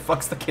button here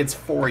fucks the kids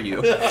for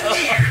you.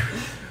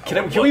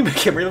 Can we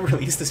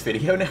release this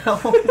video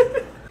now?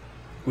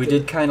 We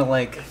did kind of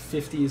like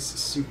 50s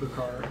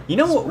supercar. You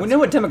know what? We know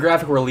what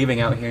demographic we're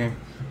leaving out here.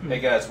 Hey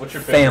guys, what's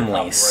your favorite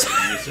Families.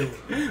 copyrighted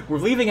music? We're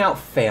leaving out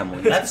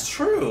families. That's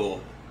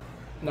true.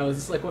 No, is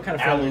this like what kind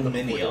of family?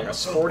 Aluminium. Like a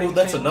sporting Oh,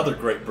 that's family? another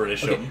great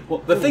British Okay, one. well,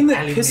 the thing that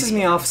aluminium. pisses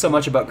me off so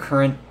much about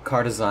current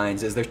car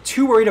designs is they're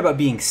too worried about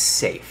being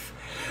safe.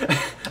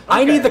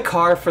 I need the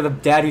car for the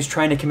dad who's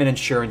trying to commit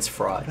insurance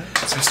fraud.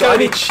 So I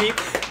need cheap.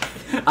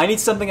 I need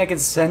something I can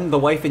send the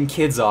wife and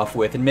kids off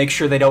with and make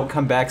sure they don't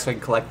come back so I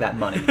can collect that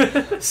money.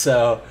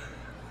 So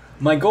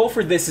my goal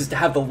for this is to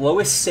have the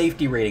lowest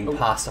safety rating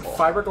possible.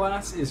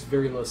 Fiberglass is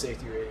very low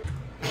safety rating.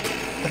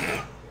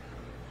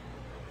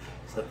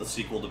 Is that the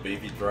sequel to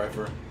Baby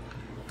Driver?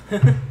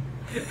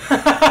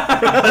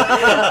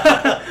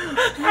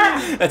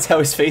 That's how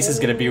his face is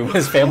going to be when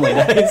his family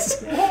dies.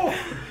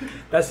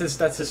 That's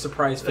his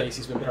surprise face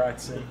he's been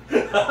practicing.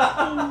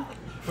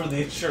 For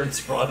the insurance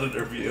fraud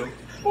interview.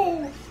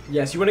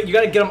 Yes, you got to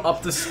get them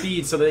up to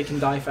speed so they can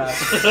die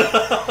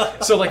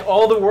fast. So like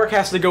all the work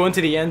has to go into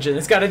the engine.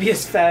 It's got to be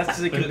as fast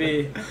as it can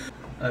be.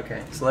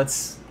 Okay, so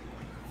let's...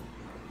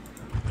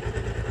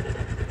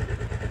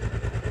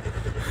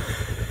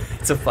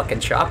 It's a fucking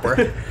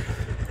chopper.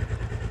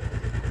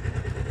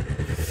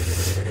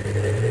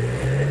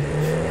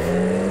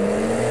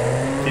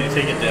 Can you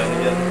take it down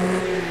again?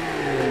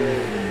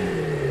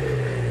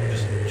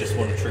 Just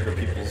want to trigger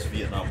people's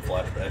Vietnam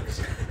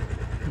flashbacks.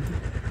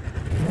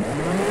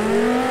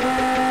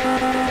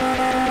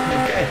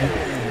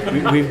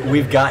 Okay.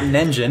 We've got an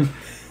engine.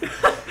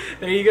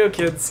 There you go,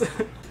 kids.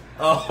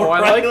 Oh,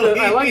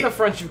 I like the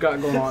front you've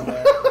got going on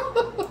there.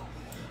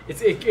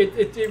 It's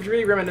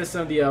really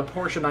reminiscent of the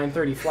Porsche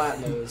 930 flat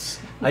nose.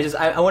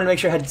 I want to make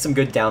sure I had some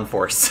good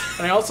downforce.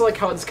 And I also like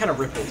how it just kind of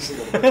ripples a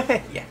little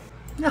bit. Yeah.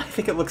 No, I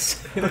think it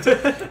looks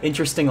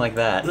interesting like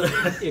that.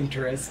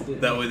 Interesting.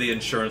 That way the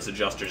insurance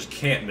adjusters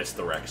can't miss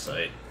the wreck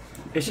site.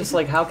 It's just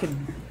like,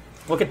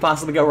 what could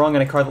possibly go wrong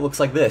in a car that looks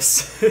like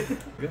this?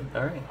 Good.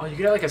 All right. Oh, you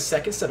could have like a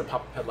second set of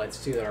pop-up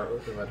headlights too that are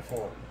open by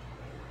default.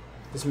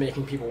 Just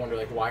making people wonder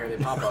like, why are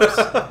they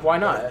pop-ups? Why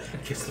not?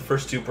 Guess the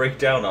first two break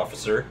down,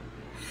 officer.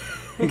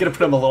 I'm gonna put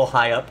them a little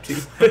high up too.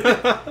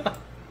 Oh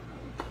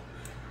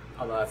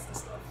no, that's the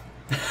stuff.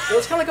 Well,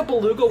 it's kind of like a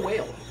beluga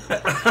whale.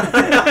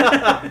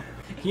 Can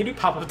you do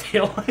pop-up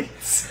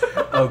taillights?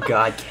 Oh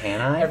God, can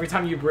I? Every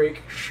time you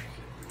brake.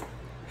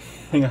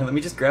 Hang on, let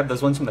me just grab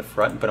those ones from the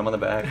front and put them on the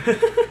back.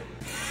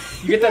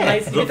 You get that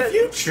nice. The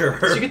future.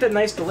 So you get that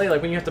nice delay,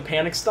 like when you have to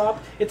panic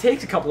stop. It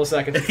takes a couple of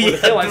seconds before the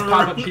taillights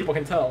pop up. People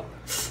can tell.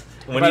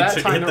 When By you that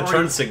time, hit the they're turn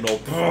already- signal,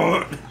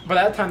 By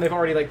that time, they've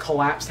already like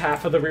collapsed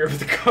half of the rear of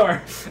the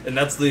car. and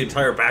that's the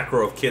entire back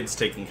row of kids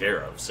taken care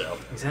of. So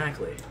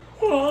Exactly.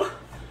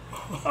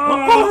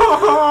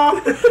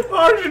 Why'd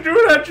you do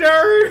that,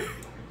 Jerry?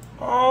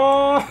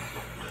 Oh.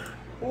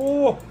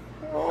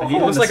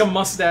 It looks like a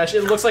mustache.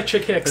 It looks like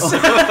Chick Hicks.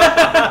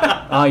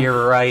 Oh,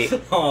 you're right.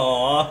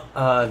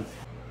 Aww.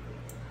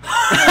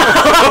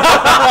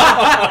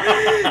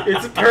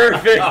 It's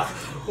perfect.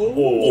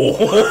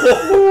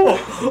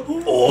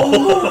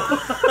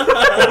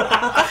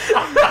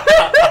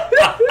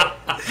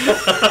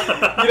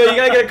 You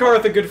gotta get a car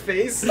with a good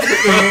face.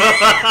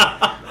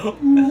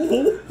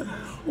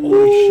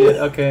 Holy shit,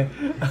 okay.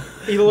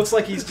 He looks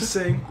like he's just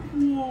saying,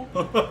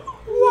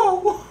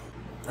 whoa.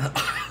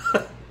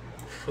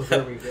 So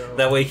there we go.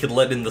 That way you could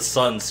let in the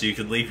sun so you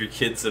could leave your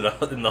kids in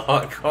the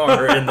hot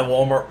car in the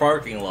Walmart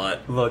parking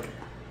lot. Look,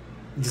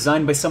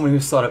 designed by someone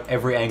who's thought of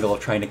every angle of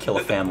trying to kill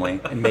a family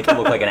and make it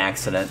look like an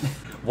accident.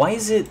 Why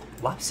is it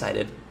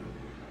lopsided?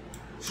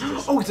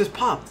 Oh, it just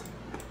popped.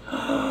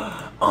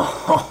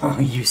 Oh,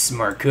 you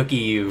smart cookie,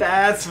 you.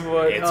 That's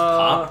what. It's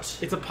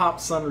popped? It's a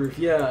popped sunroof,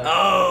 yeah.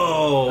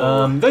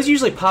 Oh! Those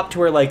usually pop to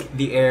where, like,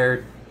 the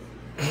air...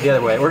 The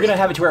other way. We're gonna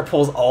have it to where it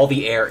pulls all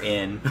the air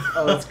in.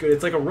 Oh, that's good.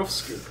 It's like a roof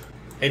scoop.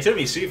 Hey,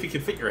 Timmy, see if you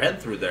can fit your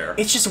head through there.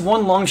 It's just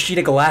one long sheet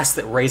of glass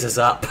that raises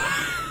up.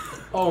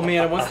 Oh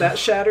man, once that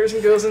shatters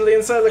and goes into the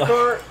inside of the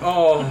car,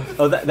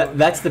 Oh,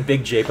 that's the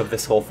big jape of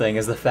this whole thing,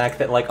 is the fact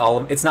that, like,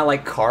 it's not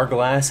like car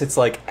glass, it's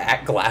like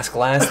glass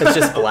that's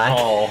just black.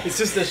 Oh. it's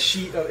just a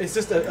sheet of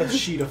a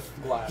sheet of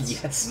glass.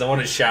 Yes. The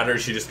one it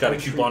shatters, you just gotta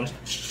keep on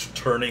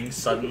turning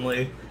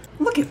suddenly.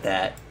 Look at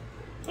that.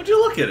 Would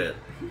you look at it?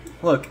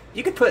 Look,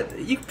 you could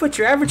put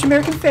your average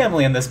American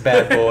family in this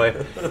bad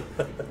boy.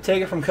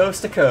 Take it from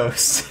coast to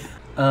coast.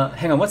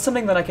 Hang on, what's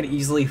something that I can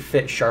easily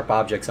fit sharp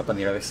objects up on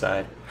the other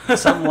side?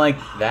 Something like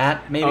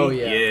that, maybe? Oh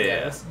yeah.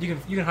 Yeah. You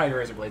can hide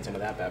razor blades into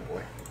that bad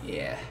boy.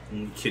 Yeah.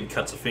 And the kid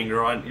cuts a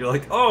finger on it, you're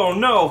like, oh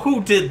no,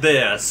 who did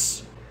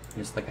this?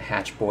 Just like a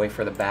hatch boy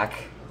for the back.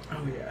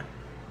 Oh yeah.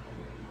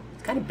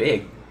 It's kind of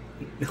big.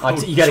 You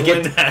gotta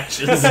Twin get...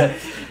 hatches.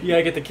 You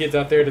gotta get the kids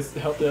out there to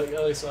help the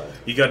other side.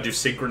 You gotta do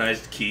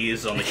synchronized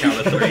keys on the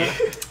count of 3.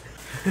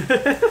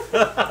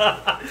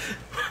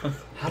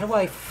 How do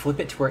I flip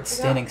it to where it's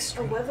standing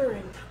straight? A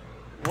weathering.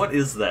 What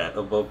is that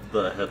above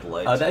the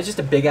headlight? That's just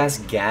a big-ass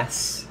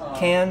gas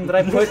can that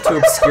I put to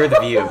obscure the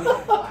view.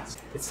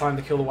 It's time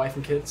to kill the wife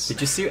and kids. Did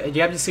you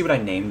happen to see what I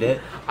named it?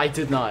 I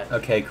did not.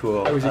 Okay,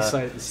 cool. I was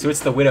excited to see. So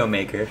it's the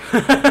Widowmaker.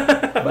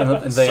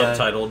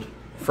 Subtitled.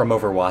 From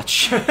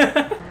Overwatch.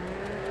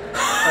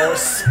 Oh, it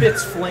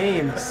spits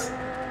flames.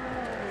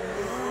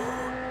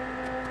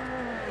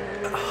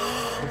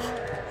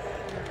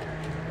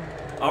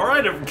 All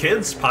right,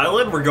 kids,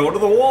 pilot, we're going to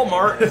the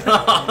Walmart.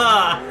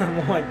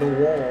 I'm like the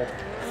wall.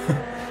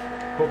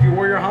 Hope you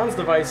wore your Hans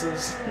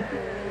devices.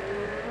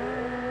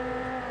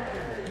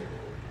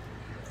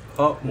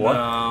 Oh, what?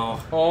 No.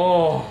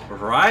 Oh.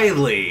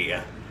 Riley.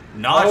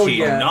 Naughty, Oh,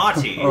 yeah.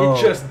 naughty. Oh.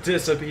 It just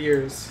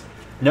disappears.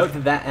 Note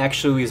that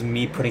actually is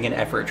me putting an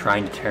effort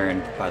trying to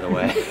turn, by the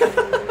way.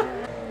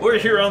 We're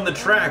here on the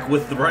track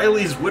with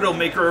Riley's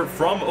Widowmaker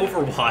from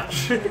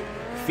Overwatch.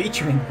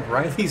 Featuring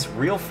Riley's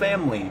real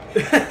family.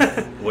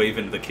 Wave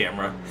into the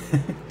camera.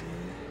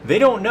 They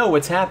don't know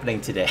what's happening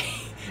today.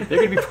 They're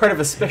going to be part of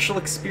a special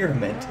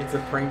experiment. It's a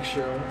prank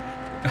show.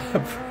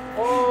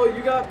 Oh,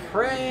 you got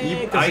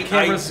pranked! As the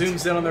camera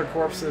zooms in on their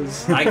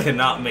corpses. I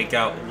cannot make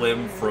out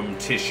limb from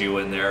tissue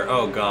in there.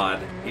 Oh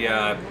god.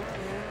 Yeah.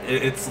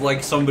 It's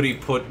like somebody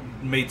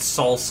made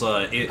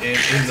salsa in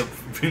the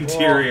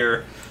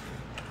interior.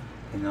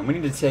 Hang on, we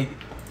need to take...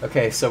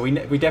 Okay, so we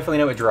definitely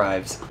know it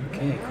drives.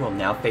 Okay, cool.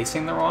 Now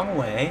facing the wrong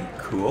way.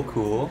 Cool,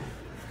 cool.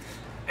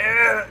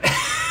 I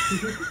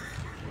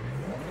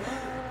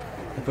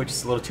put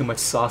just a little too much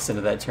sauce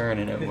into that turn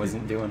and it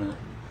wasn't doing it.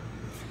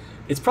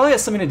 It's probably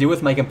has something to do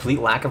with my complete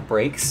lack of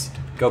brakes.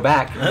 Go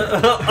back.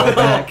 Go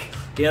back.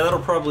 Yeah, that'll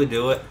probably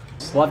do it.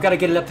 Well, I've got to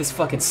get it up this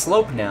fucking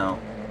slope now,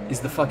 is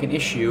the fucking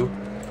issue.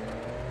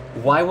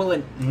 Why will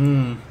it...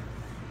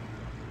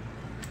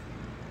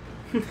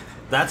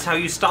 That's how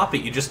you stop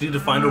it. You just need to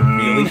find a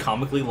really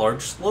comically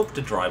large slope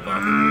to drive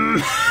up.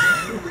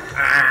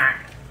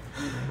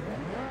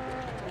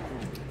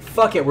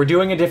 Fuck it, we're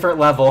doing a different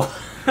level.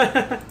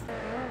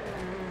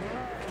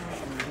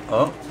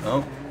 Oh.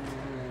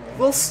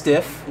 Little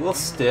stiff.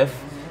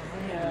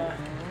 Yeah.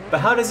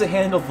 But how does it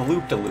handle the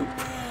loop-de-loop?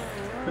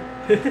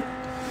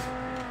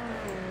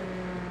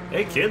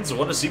 Hey kids,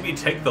 want to see me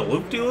take the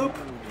loop-de-loop?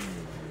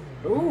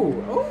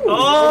 Ooh.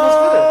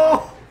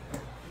 Oh!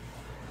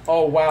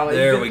 Oh wow.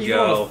 There we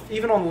go.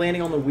 Even on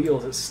landing on the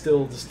wheels, it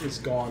still just is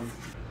gone.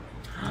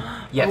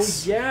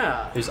 Yes. Oh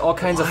yeah. There's all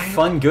kinds of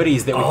fun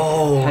goodies that we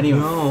hadn't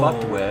even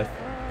fucked with.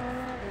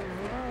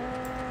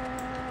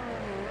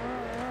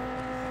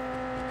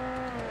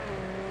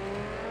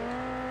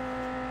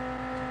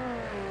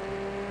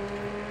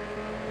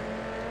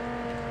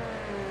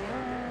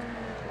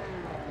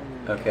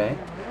 Okay.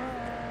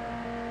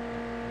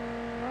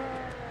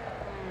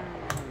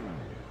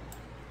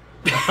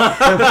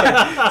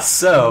 Okay,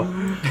 so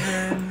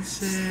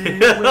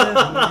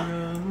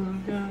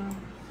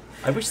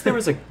I wish there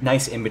was a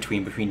nice in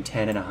between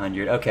 10 and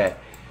 100. Okay.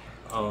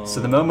 So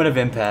the moment of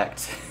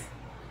impact.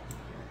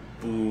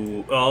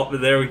 Ooh. Oh,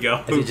 there we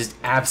go. It just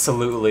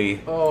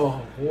absolutely.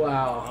 Oh,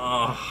 wow.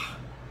 Oh.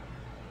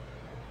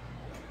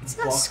 It's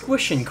not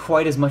squishing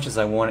quite as much as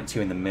I want it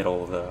to in the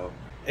middle, though.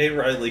 Hey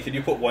Riley, can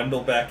you put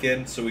Wendell back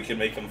in so we can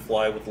make him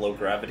fly with low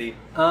gravity?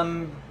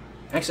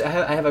 Actually,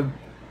 I have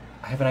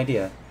an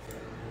idea.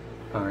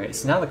 All right.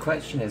 So now the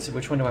question is,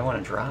 which one do I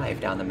want to drive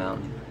down the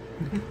mountain?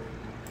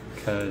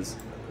 Because.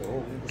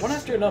 One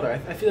after another.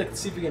 I feel like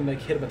see if we can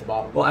like hit him at the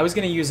bottom. Well, I was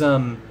gonna use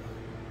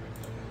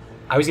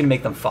I was gonna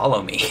make them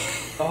follow me.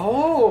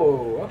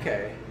 Oh,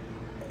 okay.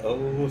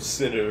 Oh,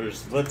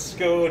 sinners, let's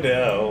go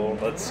down.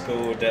 Let's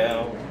go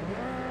down.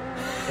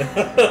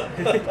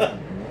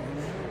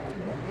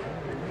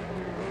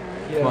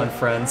 Come on,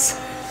 friends.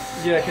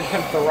 Yeah, I can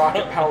tempt the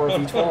rocket power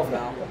of V12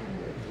 now.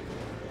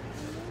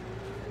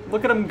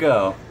 Look at them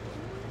go.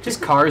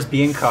 Just cars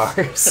being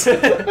cars.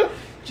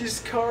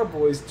 Just car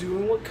boys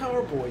doing what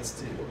car boys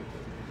do.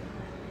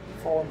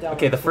 Falling down.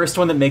 Okay, the first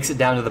one that makes it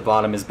down to the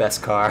bottom is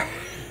best car.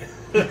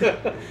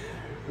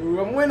 Ooh,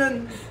 I'm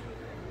winning.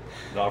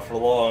 Not for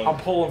long. I'm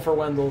pulling for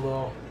Wendell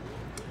though.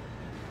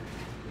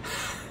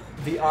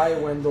 The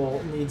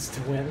Wendell needs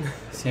to win.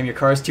 Sam, your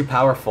car's too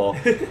powerful.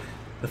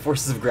 The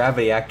forces of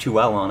gravity act too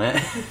well on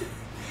it.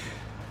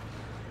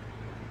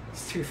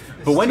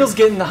 But Wendell's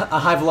getting a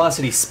high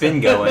velocity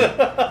spin going.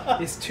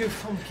 It's too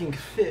fucking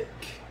thick.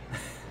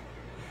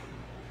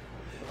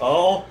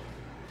 Oh,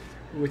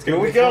 Ooh, it's here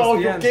gonna we be close go. to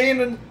the You're end.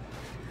 gaining.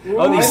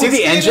 Oh, do you see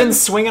the engine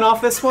swinging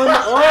off this one?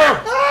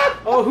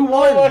 Oh, who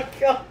won? Oh my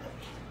god.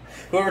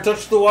 Whoever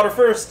touched the water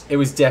first. It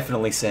was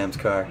definitely Sam's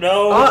car.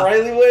 No, Ah.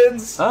 Riley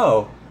wins.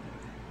 Oh.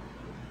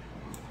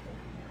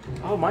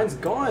 Oh, mine's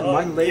gone. Oh,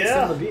 Mine lays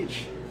yeah. on the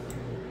beach.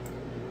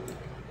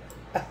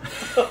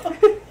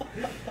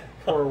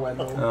 Poor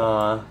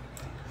Wendell.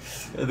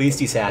 At least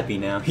he's happy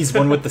now. He's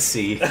one with the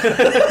sea. Is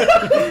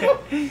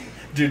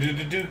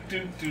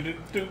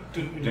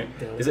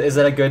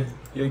that a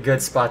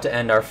good spot to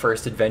end our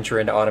first adventure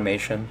into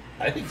automation?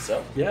 I think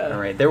so. Yeah. All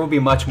right, there will be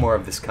much more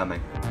of this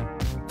coming.